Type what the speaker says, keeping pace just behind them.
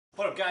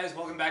What up guys,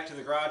 welcome back to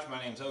the garage. My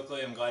name's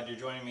Oakley. I'm glad you're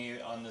joining me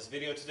on this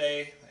video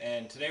today.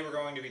 And today we're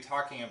going to be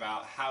talking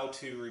about how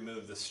to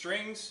remove the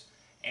strings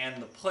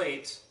and the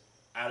plate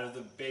out of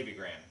the baby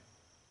grand.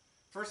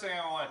 First thing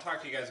I want to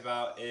talk to you guys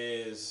about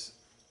is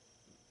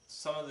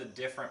some of the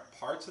different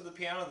parts of the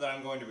piano that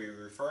I'm going to be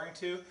referring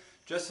to,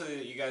 just so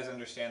that you guys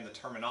understand the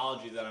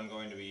terminology that I'm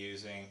going to be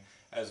using,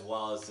 as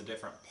well as the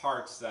different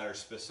parts that are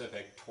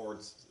specific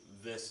towards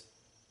this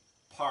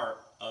part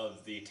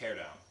of the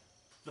teardown.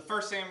 The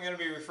first thing I'm going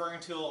to be referring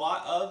to a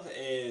lot of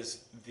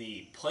is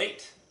the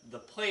plate. The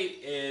plate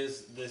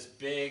is this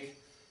big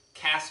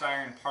cast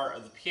iron part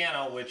of the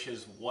piano, which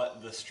is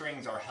what the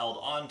strings are held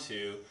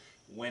onto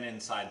when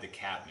inside the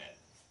cabinet.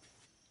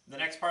 The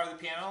next part of the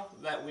piano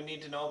that we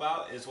need to know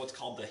about is what's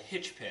called the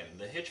hitch pin.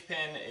 The hitch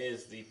pin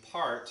is the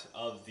part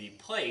of the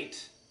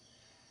plate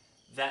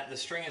that the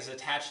string is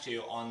attached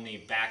to on the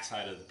back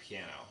side of the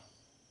piano.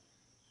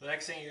 The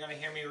next thing you're going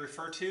to hear me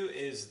refer to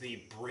is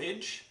the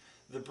bridge.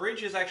 The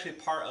bridge is actually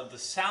part of the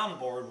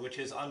soundboard, which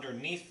is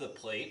underneath the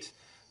plate.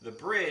 The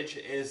bridge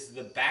is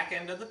the back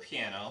end of the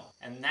piano,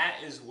 and that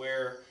is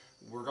where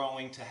we're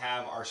going to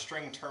have our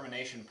string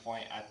termination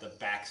point at the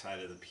back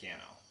side of the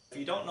piano. If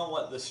you don't know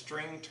what the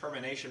string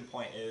termination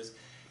point is,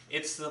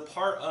 it's the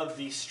part of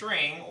the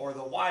string or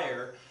the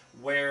wire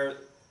where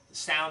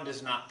sound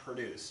is not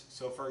produced.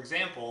 So for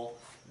example,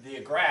 the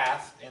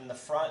graph in the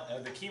front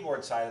of the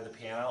keyboard side of the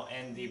piano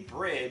and the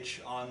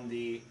bridge on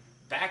the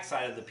back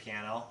side of the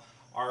piano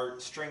are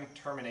string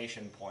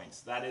termination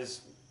points. That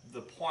is the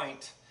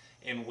point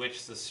in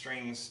which the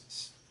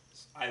strings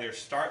either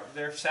start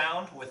their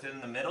sound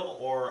within the middle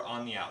or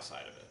on the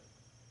outside of it.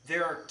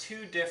 There are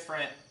two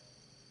different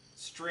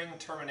string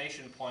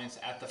termination points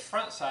at the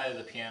front side of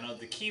the piano,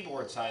 the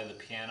keyboard side of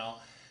the piano,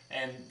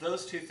 and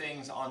those two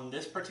things on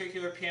this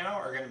particular piano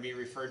are going to be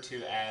referred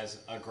to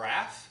as a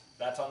graph.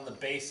 That's on the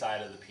bass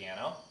side of the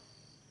piano.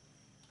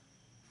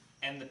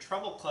 And the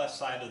treble clef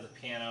side of the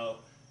piano,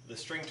 the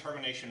string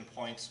termination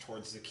points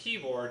towards the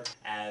keyboard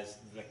as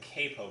the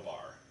capo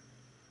bar.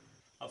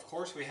 Of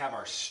course, we have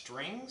our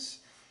strings.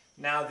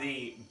 Now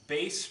the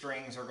bass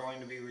strings are going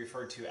to be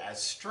referred to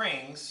as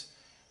strings.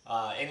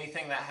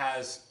 Anything that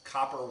has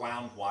copper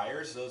wound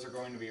wires, those are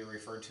going to be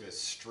referred to as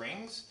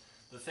strings.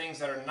 The things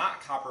that are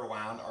not copper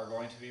wound are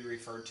going to be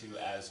referred to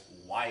as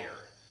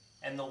wire.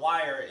 And the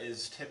wire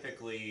is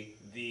typically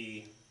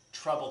the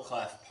treble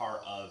clef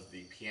part of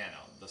the piano,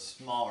 the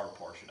smaller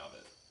portion of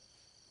it.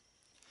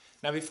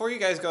 Now before you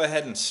guys go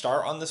ahead and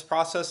start on this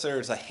process,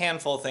 there's a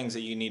handful of things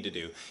that you need to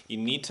do. You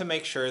need to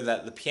make sure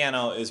that the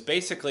piano is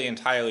basically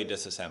entirely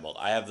disassembled.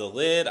 I have the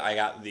lid, I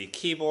got the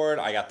keyboard,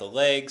 I got the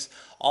legs,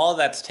 all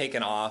that's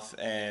taken off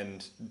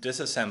and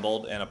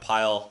disassembled in a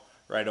pile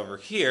right over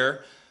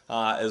here,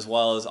 as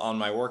well as on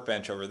my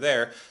workbench over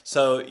there.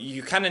 So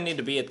you kind of need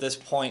to be at this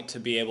point to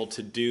be able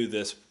to do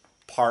this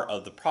part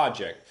of the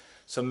project.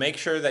 So make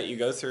sure that you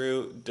go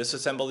through,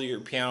 disassemble your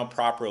piano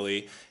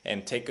properly,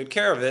 and take good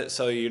care of it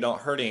so you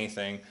don't hurt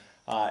anything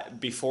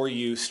before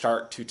you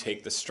start to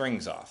take the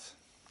strings off.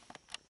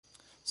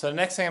 So the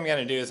next thing I'm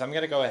going to do is I'm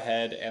going to go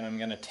ahead and I'm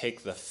going to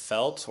take the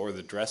felt or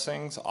the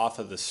dressings off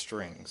of the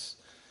strings.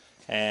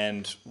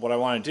 And what I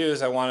want to do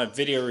is I want to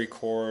video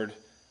record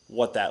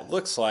what that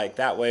looks like.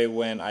 That way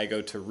when I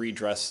go to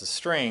redress the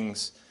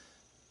strings,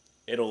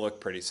 it'll look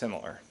pretty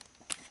similar.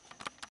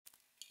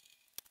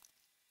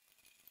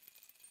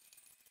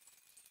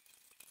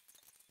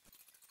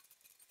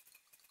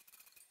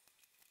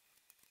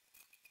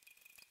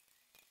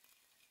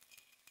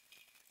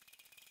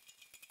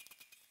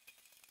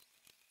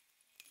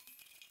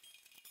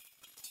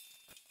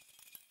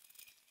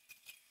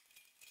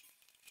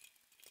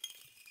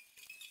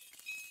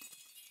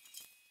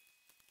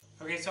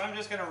 Okay, so I'm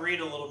just going to read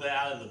a little bit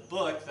out of the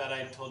book that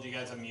I told you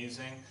guys I'm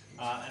using.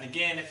 And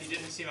again, if you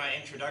didn't see my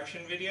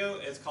introduction video,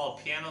 it's called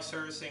Piano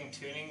Servicing,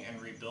 Tuning,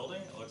 and Rebuilding.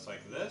 It looks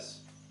like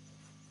this.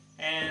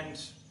 And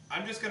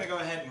I'm just going to go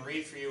ahead and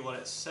read for you what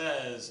it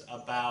says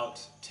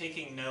about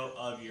taking note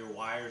of your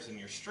wires and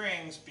your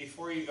strings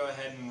before you go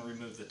ahead and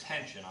remove the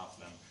tension off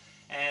them.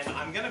 And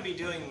I'm going to be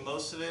doing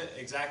most of it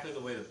exactly the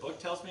way the book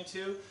tells me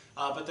to,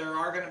 but there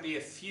are going to be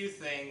a few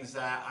things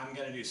that I'm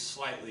going to do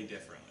slightly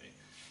differently.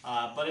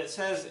 But it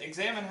says,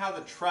 examine how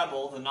the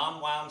treble, the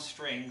non-wound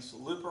strings,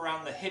 loop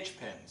around the hitch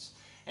pins,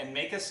 and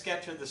make a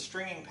sketch of the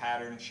stringing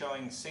pattern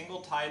showing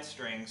single tied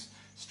strings,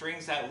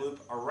 strings that loop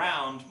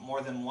around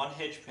more than one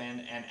hitch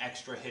pin, and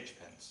extra hitch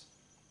pins.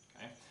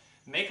 Okay?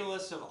 Make a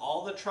list of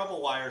all the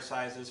treble wire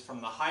sizes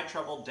from the high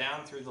treble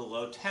down through the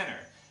low tenor,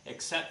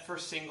 except for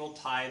single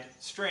tied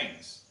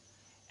strings.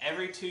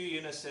 Every two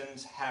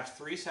unisons have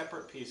 3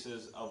 separate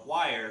pieces of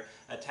wire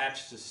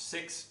attached to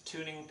 6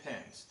 tuning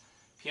pins.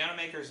 Piano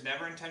makers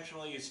never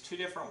intentionally use 2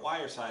 different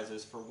wire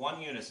sizes for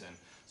one unison,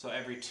 so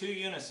every 2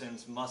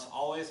 unisons must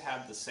always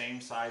have the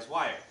same size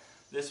wire.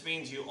 This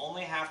means you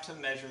only have to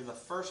measure the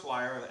first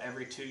wire of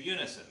every 2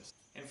 unisons.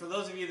 And for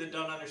those of you that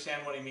don't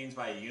understand what he means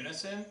by a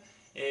unison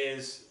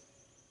is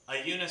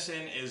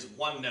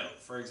one note.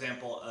 For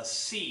example, a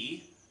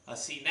C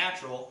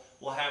natural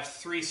will have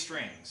 3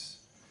 strings.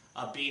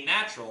 A B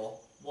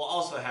natural will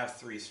also have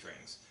 3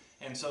 strings.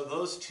 And so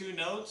those 2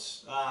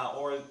 notes,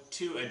 or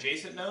 2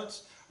 adjacent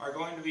notes, are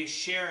going to be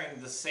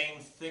sharing the same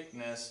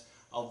thickness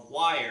of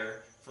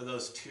wire for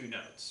those 2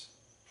 notes.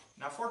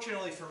 Now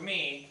fortunately for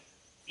me,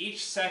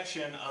 each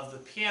section of the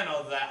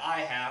piano that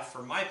I have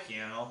for my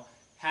piano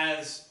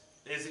is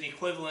an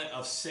equivalent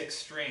of 6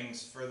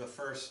 strings for the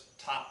first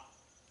top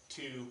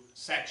 2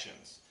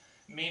 sections,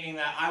 meaning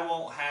that I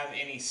won't have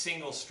any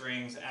single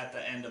strings at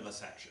the end of a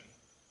section.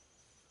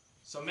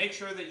 So make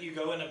sure that you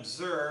go and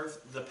observe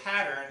the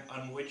pattern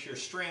on which your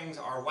strings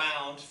are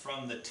wound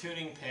from the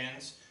tuning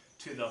pins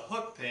to the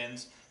hook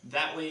pins.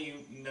 That way you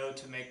know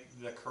to make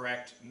the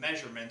correct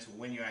measurements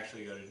when you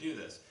actually go to do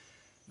this.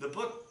 The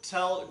book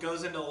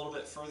goes into a little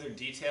bit further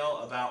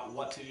detail about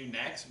what to do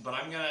next, but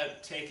I'm going to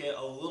take it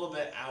a little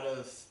bit out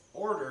of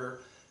order,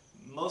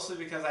 mostly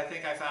because I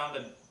think I found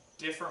a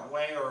different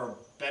way or a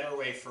better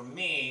way for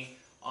me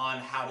on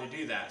how to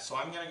do that. So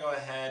I'm going to go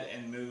ahead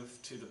and move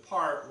to the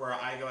part where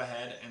I go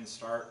ahead and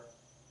start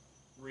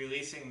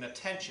releasing the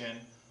tension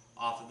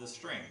off of the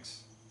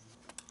strings.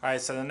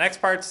 Alright, so the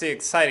next part's the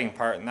exciting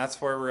part, and that's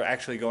where we're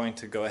actually going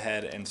to go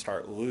ahead and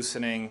start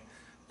loosening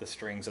the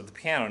strings of the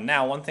piano.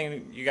 Now, one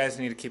thing you guys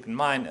need to keep in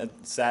mind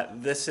is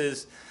that this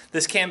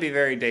can be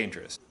very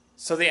dangerous.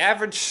 So the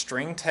average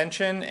string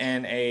tension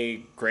in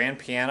a grand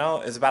piano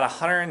is about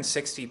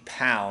 160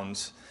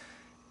 pounds,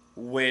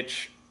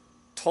 which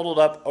totaled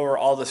up over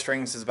all the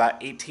strings is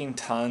about 18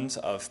 tons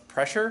of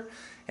pressure.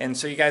 And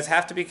so you guys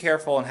have to be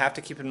careful and have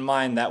to keep in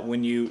mind that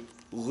when you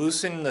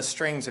loosen the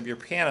strings of your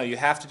piano, you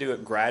have to do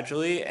it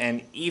gradually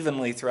and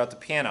evenly throughout the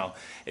piano.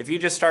 If you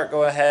just start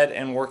go ahead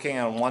and working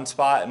on one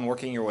spot and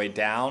working your way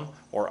down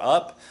or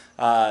up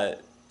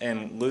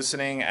and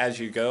loosening as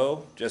you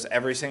go, just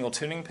every single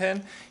tuning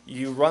pin,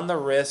 you run the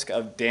risk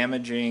of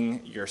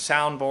damaging your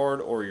soundboard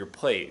or your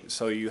plate.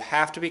 So you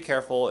have to be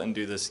careful and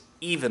do this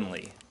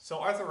evenly. So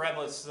Arthur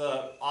Reblis,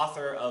 the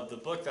author of the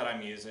book that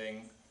I'm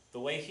using, the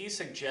way he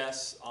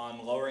suggests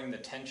on lowering the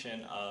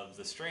tension of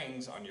the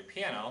strings on your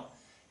piano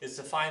is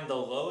to find the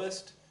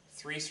lowest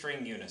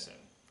 3-string unison.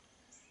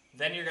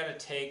 Then you're going to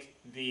take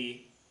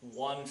the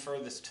one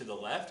furthest to the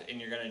left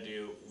and you're going to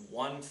do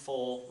 1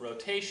 full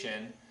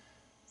rotation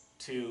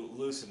to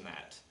loosen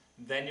that.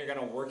 Then you're going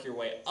to work your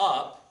way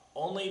up,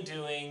 only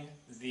doing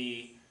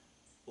the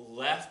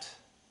left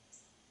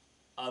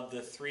of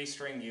the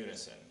 3-string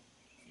unison.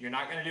 You're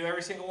not going to do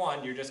every single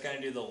one, you're just going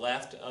to do the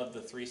left of the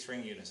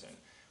 3-string unison.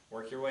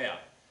 Work your way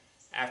up.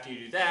 After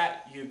you do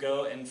that, you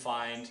go and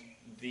find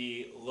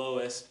the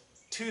lowest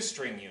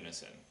 2-string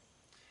unison.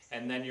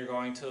 And then you're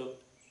going to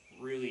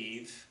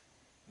relieve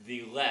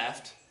the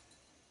left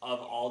of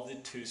all the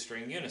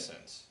 2-string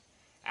unisons.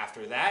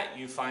 After that,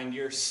 you find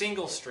your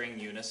single string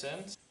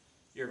unisons.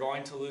 You're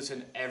going to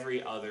loosen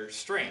every other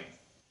string.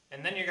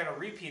 And then you're going to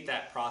repeat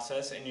that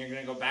process and you're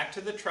going to go back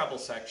to the treble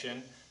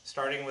section,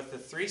 starting with the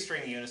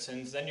 3-string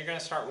unisons. Then you're going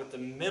to start with the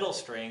middle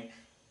string,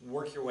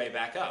 work your way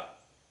back up.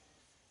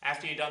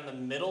 After you've done the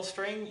middle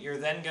string, you're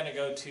then going to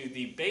go to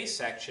the bass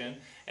section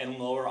and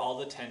lower all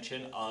the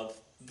tension of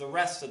the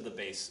rest of the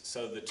bass.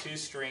 So the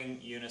 2-string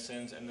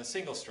unisons and the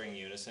single string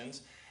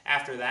unisons.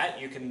 After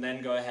that, you can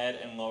then go ahead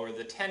and lower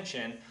the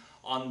tension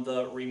on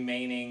the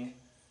remaining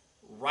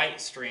right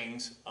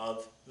strings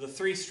of the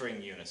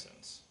 3-string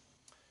unisons.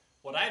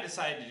 What I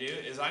decided to do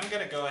is I'm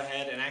going to go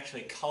ahead and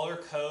actually color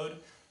code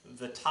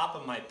the top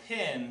of my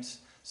pins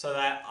so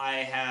that I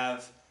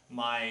have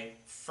my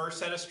first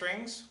set of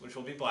strings, which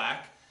will be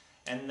black,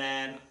 and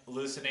then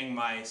loosening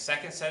my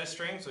second set of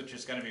strings, which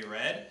is going to be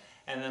red,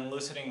 and then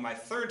loosening my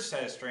third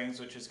set of strings,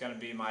 which is going to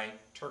be my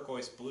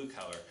turquoise blue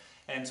color.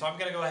 And so I'm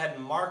going to go ahead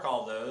and mark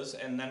all those,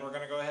 and then we're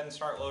going to go ahead and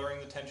start lowering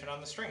the tension on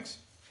the strings.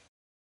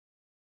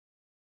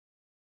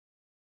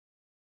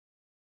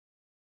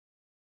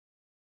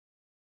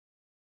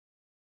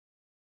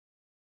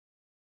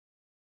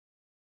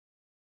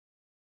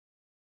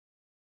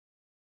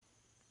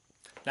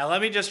 Now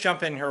let me just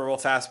jump in here real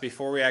fast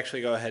before we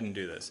actually go ahead and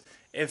do this.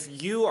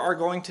 If you are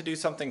going to do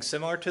something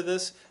similar to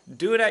this,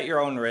 do it at your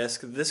own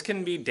risk. This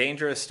can be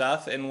dangerous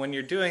stuff, and when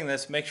you're doing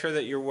this, make sure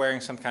that you're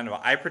wearing some kind of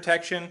eye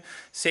protection,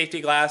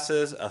 safety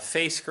glasses, a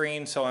face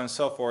screen, so on and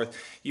so forth.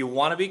 You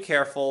want to be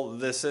careful.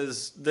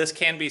 This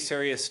can be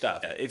serious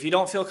stuff. If you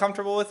don't feel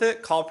comfortable with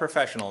it, call a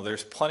professional.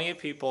 There's plenty of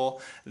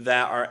people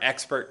that are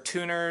expert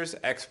tuners,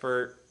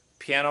 expert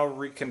piano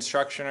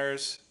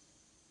reconstructioners.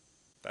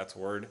 That's a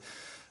word.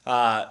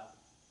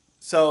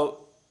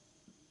 So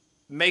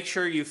make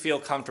sure you feel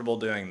comfortable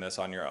doing this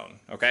on your own,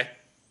 okay?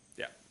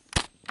 Yeah.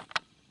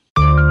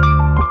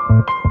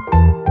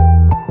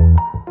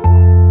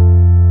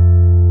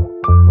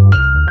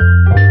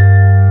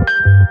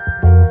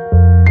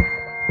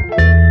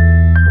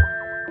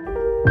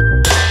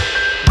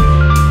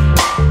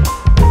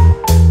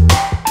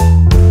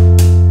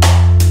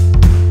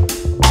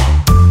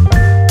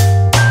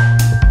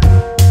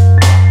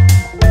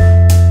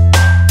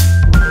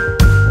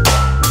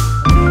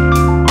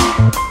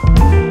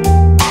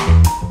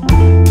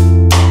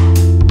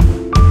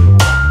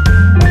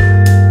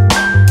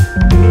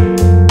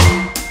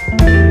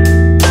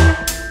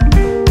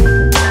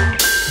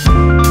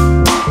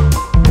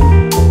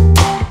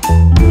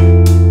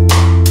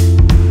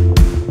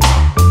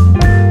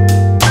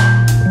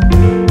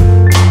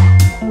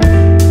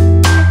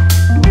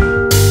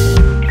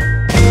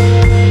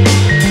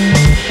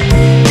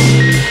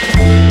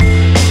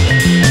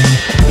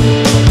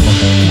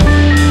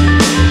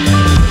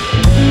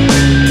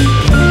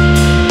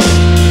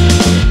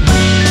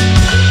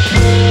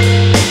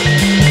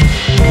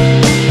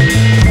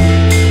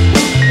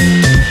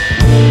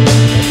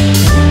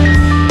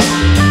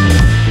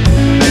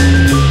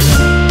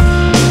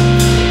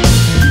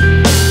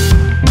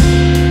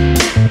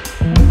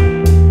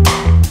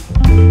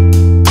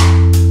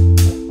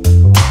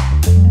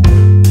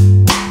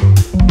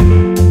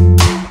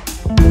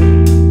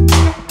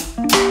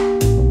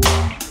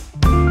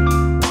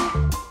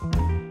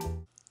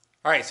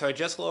 Alright, so I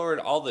just lowered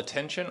all the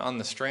tension on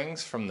the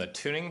strings from the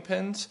tuning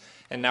pins,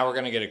 and now we're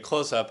going to get a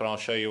close-up and I'll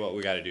show you what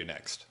we got to do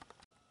next.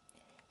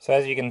 So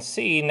as you can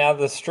see, now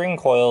the string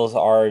coils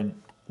are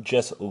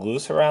just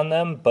loose around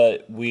them,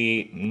 but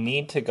we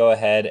need to go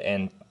ahead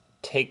and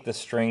take the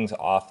strings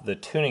off the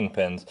tuning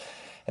pins.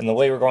 And the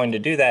way we're going to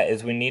do that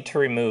is we need to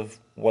remove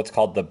what's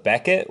called the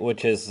becket,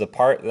 which is the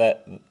part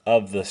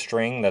of the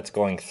string that's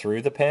going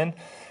through the pin.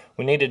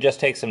 We need to just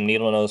take some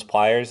needle nose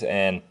pliers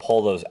and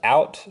pull those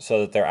out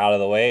so that they're out of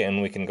the way,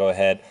 and we can go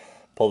ahead,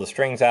 pull the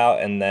strings out,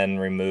 and then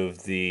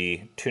remove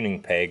the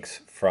tuning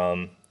pegs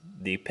from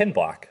the pin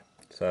block.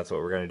 So that's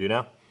what we're going to do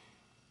now.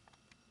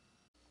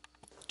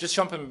 Just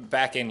jumping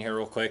back in here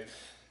real quick,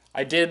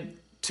 I did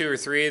 2 or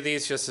 3 of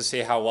these just to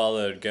see how well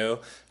it would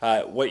go.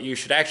 What you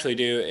should actually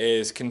do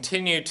is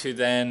continue to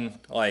then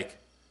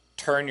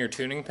turn your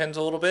tuning pins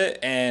a little bit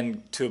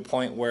and to a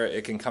point where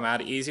it can come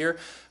out easier.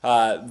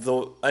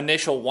 The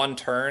initial one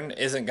turn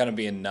isn't going to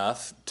be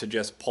enough to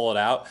just pull it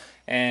out,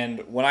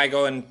 and when I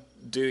go and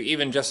do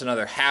even just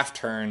another half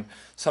turn,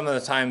 some of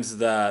the times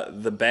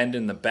the bend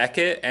in the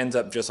becket ends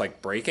up just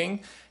breaking,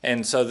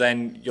 and so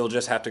then you'll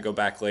just have to go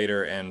back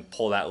later and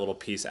pull that little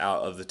piece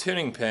out of the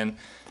tuning pin,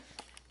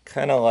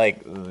 kind of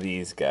like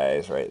these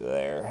guys right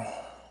there.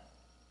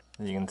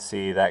 You can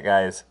see that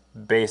guy's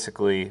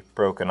basically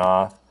broken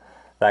off.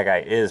 That guy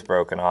is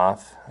broken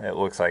off. It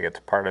looks like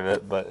it's part of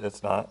it, but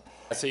it's not.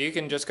 So you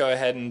can just go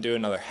ahead and do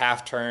another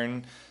half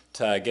turn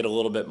to get a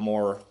little bit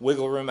more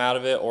wiggle room out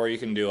of it, or you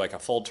can do a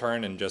full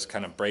turn and just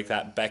kind of break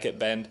that becket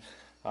bend,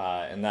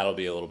 and that'll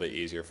be a little bit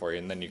easier for you.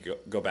 And then you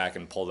go back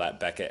and pull that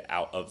becket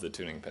out of the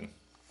tuning pin.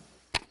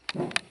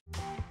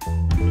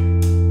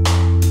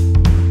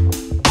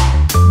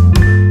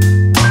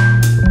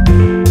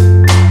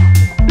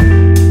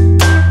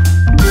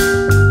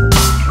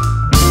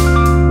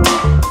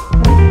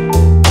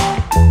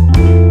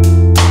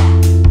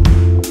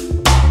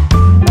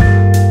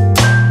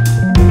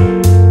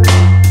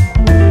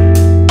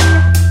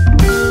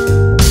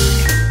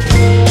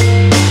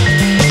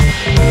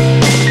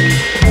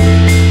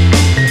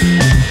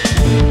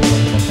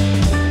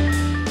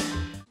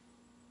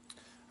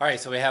 Alright,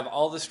 so we have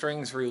all the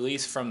strings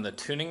released from the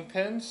tuning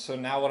pins. So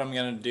now what I'm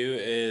going to do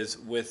is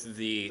with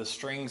the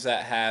strings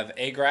that have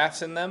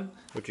A-grafts in them,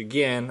 which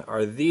again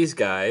are these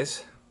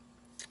guys,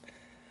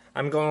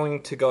 I'm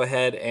going to go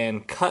ahead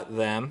and cut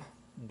them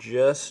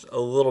just a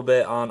little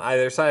bit on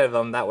either side of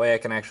them. That way I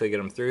can actually get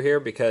them through here,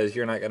 because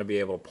you're not going to be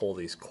able to pull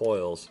these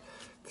coils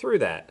through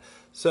that.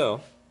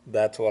 So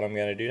that's what I'm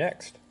going to do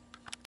next.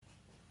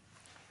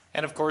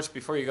 And of course,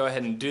 before you go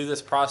ahead and do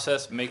this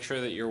process, make sure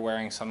that you're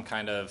wearing some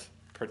kind of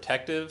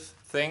protective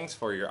things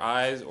for your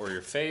eyes or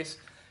your face,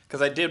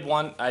 because I did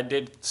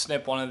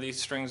snip one of these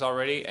strings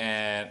already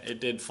and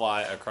it did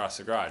fly across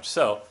the garage.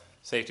 So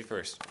safety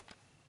first.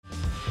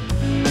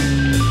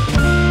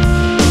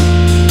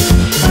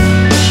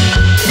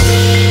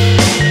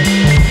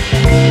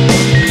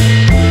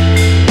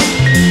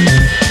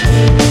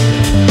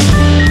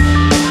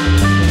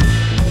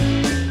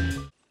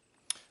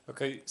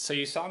 Okay, so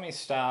you saw me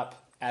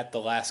stop at the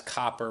last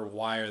copper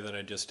wire that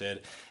I just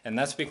did, and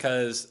that's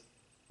because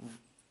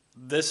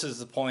this is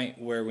the point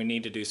where we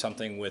need to do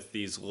something with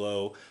these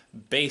low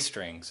bass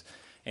strings.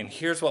 And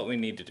here's what we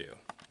need to do.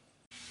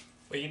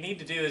 What you need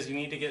to do is you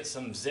need to get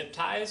some zip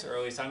ties, or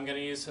at least I'm going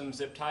to use some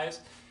zip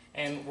ties,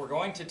 and we're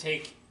going to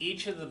take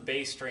each of the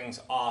bass strings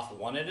off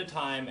one at a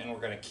time, and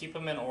we're going to keep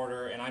them in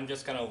order, and I'm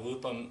just going to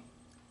loop them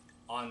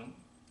on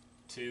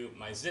to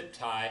my zip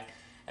tie.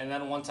 And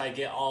then once I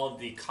get all of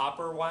the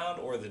copper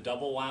wound or the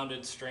double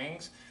wounded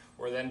strings,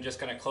 we're then just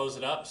going to close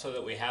it up so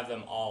that we have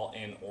them all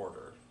in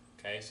order.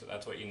 Okay, so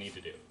that's what you need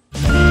to do.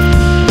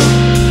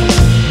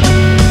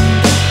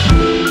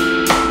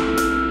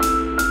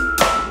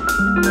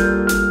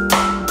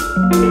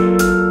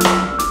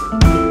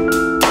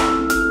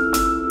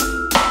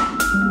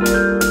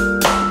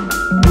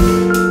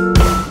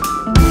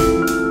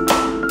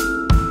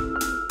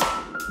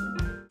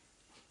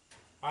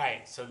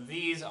 Alright, so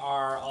these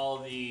are all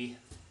the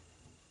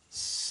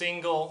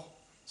single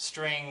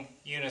string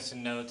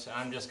unison notes.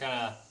 I'm just going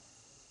to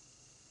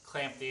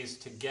clamp these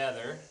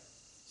together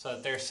so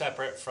that they're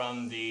separate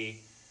from the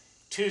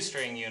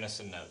 2-string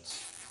unison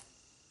notes.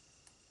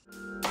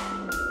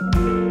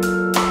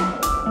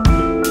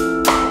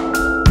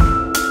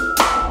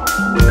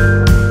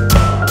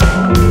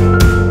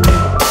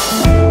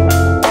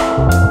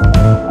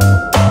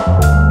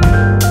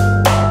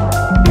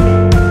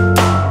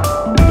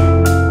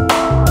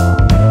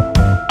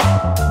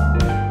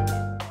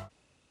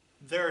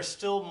 There are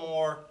still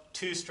more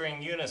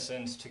 2-string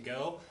unisons to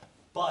go,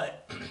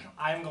 but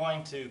I'm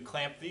going to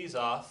clamp these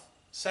off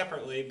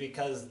separately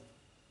because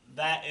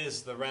that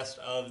is the rest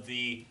of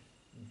the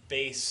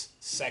bass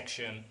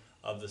section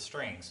of the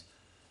strings.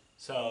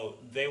 So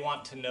they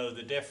want to know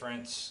the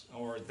difference,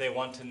 or they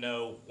want to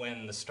know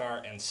when the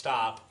start and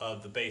stop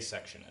of the bass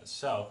section is.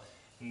 So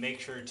make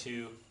sure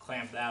to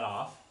clamp that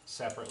off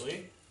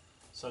separately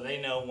so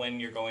they know when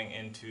you're going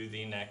into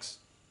the next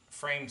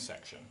frame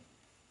section.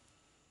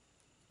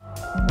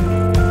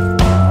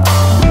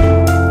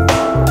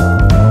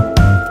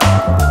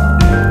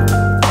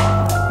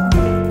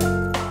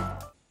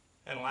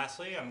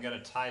 lastly, I'm going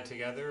to tie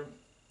together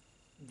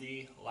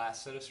the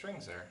last set of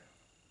strings there.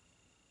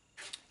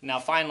 Now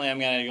finally, I'm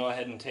going to go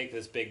ahead and take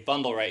this big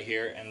bundle right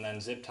here and then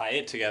zip tie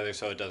it together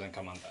so it doesn't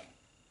come undone.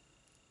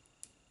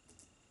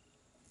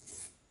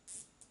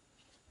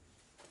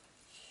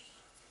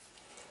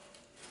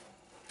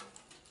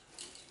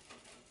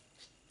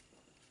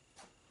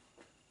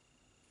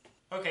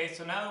 Okay,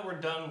 so now that we're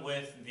done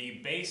with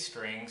the bass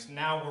strings,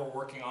 now we're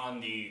working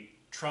on the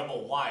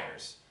treble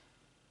wires.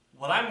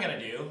 What I'm going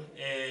to do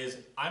is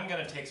I'm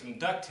going to take some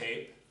duct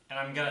tape and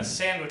I'm going to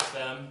sandwich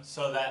them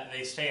so that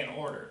they stay in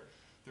order.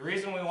 The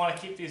reason we want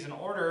to keep these in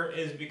order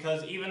is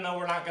because even though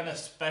we're not going to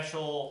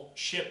special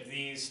ship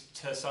these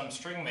to some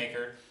string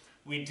maker,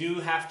 we do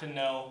have to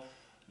know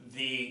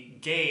the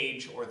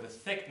gauge or the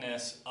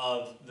thickness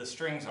of the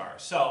strings are.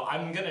 So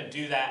I'm going to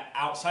do that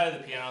outside of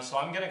the piano, so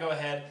I'm going to go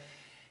ahead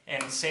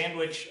and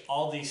sandwich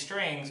all these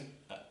strings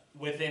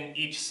within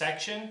each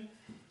section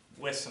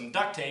with some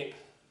duct tape,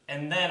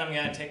 and then I'm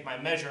going to take my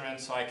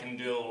measurements so I can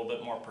do a little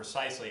bit more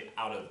precisely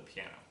out of the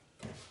piano.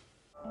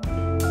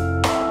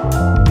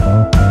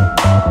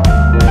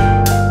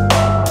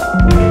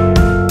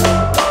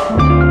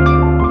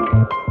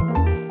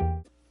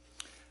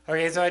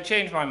 Okay, so I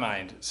changed my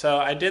mind. So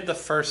I did the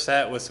first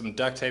set with some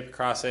duct tape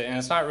across it, and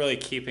it's not really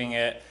keeping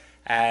it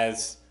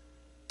as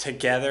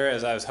together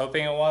as I was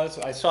hoping it was.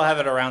 I still have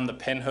it around the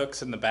pin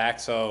hooks in the back,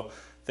 so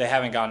they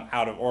haven't gotten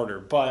out of order,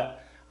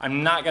 but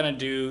I'm not going to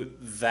do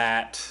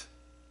that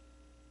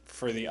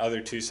for the other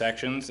two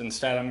sections.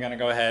 Instead, I'm going to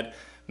go ahead,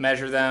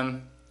 measure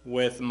them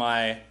with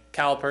my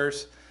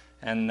calipers,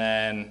 and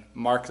then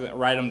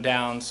write them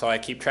down so I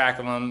keep track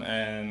of them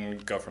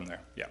and go from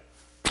there. Yeah.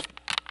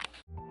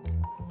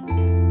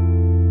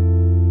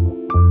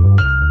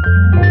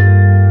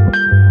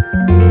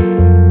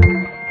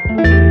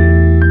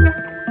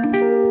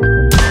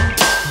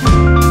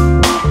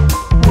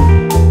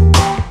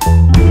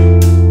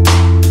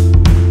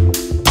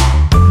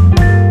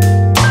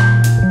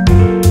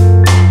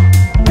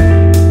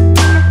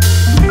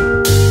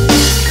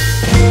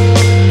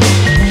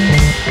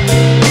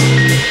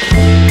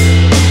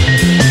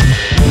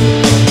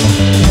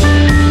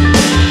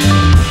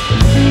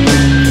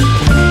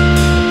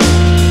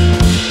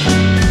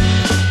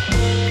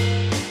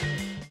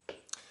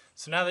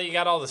 So now that you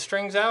got all the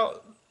strings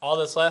out, all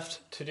that's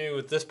left to do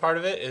with this part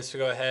of it is to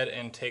go ahead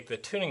and take the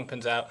tuning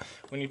pins out.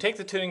 When you take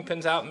the tuning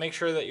pins out, make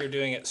sure that you're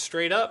doing it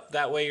straight up.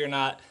 That way you're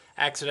not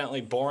accidentally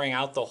boring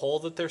out the hole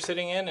that they're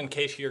sitting in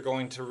case you're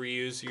going to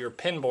reuse your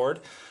pin board.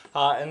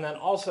 And then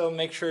also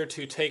make sure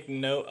to take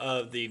note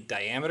of the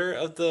diameter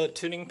of the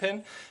tuning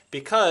pin,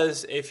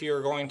 because if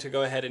you're going to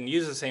go ahead and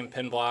use the same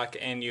pin block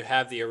and you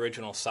have the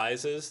original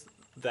sizes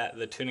that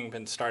the tuning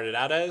pin started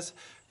out as,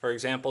 for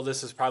example,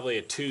 this is probably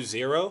a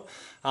 2-0.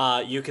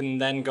 You can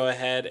then go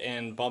ahead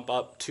and bump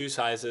up 2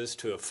 sizes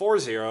to a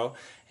 4-0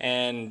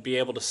 and be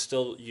able to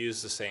still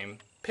use the same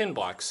pin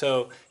block.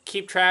 So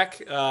keep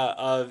track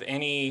of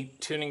any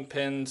tuning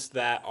pins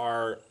that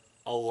are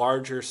a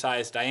larger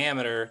size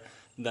diameter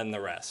than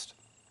the rest.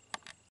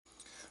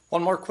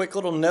 One more quick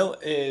little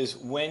note is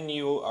when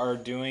you are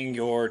doing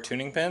your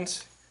tuning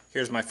pins,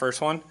 here's my first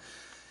one.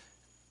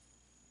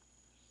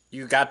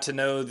 You got to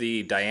know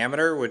the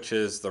diameter, which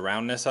is the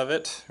roundness of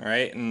it,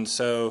 right? And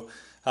so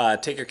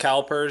take your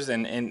calipers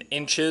and in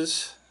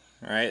inches,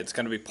 right? It's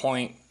going to be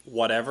point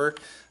whatever.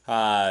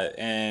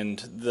 And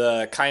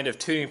the kind of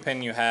tuning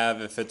pin you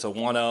have, if it's a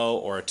 1-0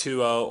 or a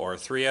 2-0 or a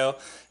 3-0,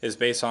 is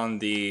based on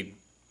the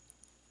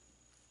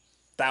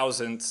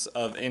thousandths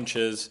of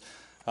inches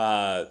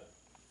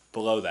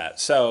below that.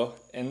 So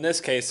in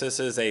this case, this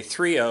is a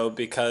 3-0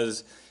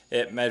 because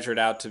it measured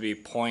out to be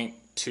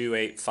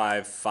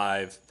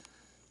 0.2855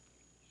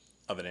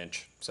 of an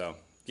inch. So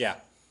yeah,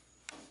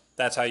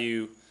 that's how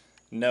you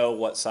know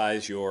what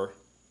size your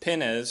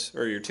pin is,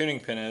 or your tuning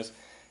pin is,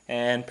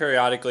 and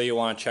periodically you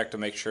want to check to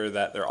make sure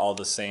that they're all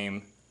the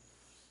same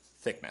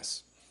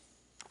thickness.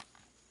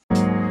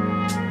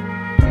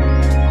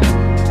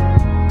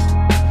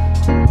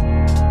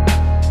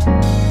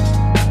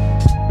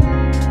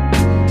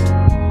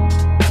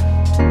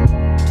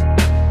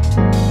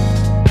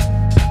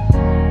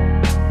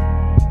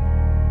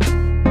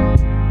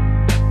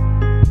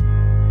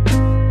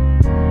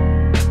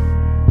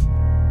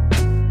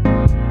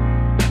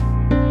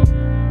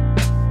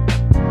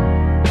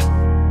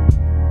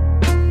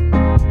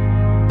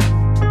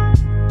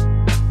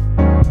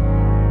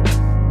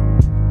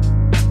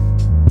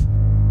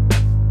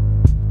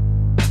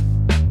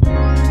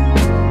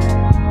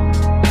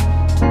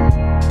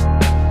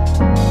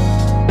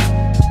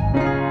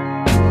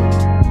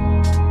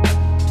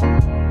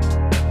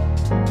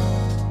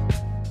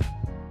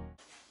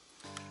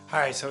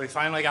 Alright, so we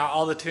finally got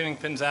all the tuning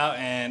pins out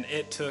and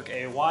it took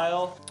a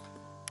while.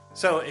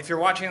 So if you're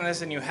watching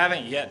this and you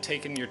haven't yet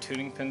taken your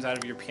tuning pins out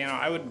of your piano,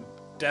 I would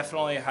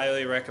definitely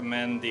highly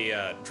recommend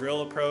the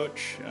drill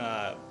approach.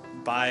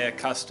 Buy a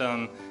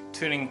custom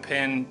tuning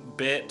pin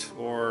bit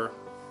or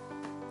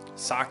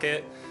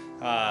socket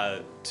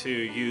to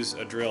use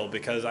a drill,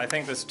 because I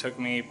think this took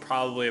me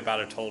probably about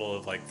a total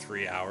of like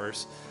 3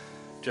 hours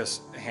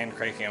just hand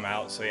cranking them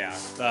out. So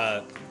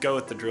yeah, go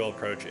with the drill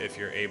approach if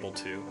you're able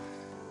to.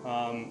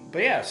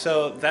 But yeah,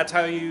 so that's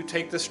how you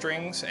take the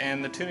strings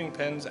and the tuning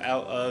pins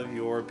out of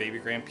your baby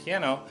grand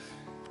piano.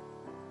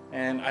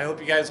 And I hope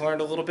you guys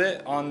learned a little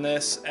bit on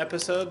this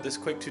episode, this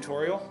quick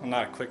tutorial. Well,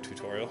 not a quick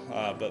tutorial,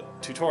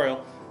 but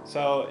tutorial.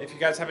 So if you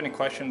guys have any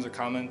questions or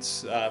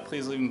comments,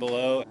 please leave them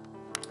below.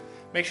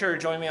 Make sure to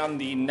join me on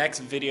the next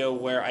video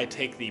where I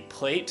take the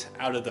plate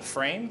out of the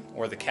frame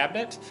or the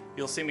cabinet.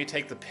 You'll see me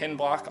take the pin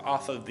block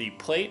off of the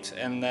plate,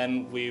 and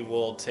then we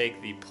will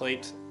take the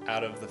plate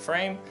out of the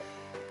frame,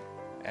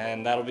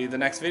 and that'll be the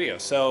next video.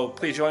 So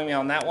please join me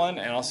on that one,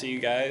 and I'll see you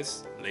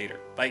guys later.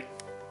 Bye.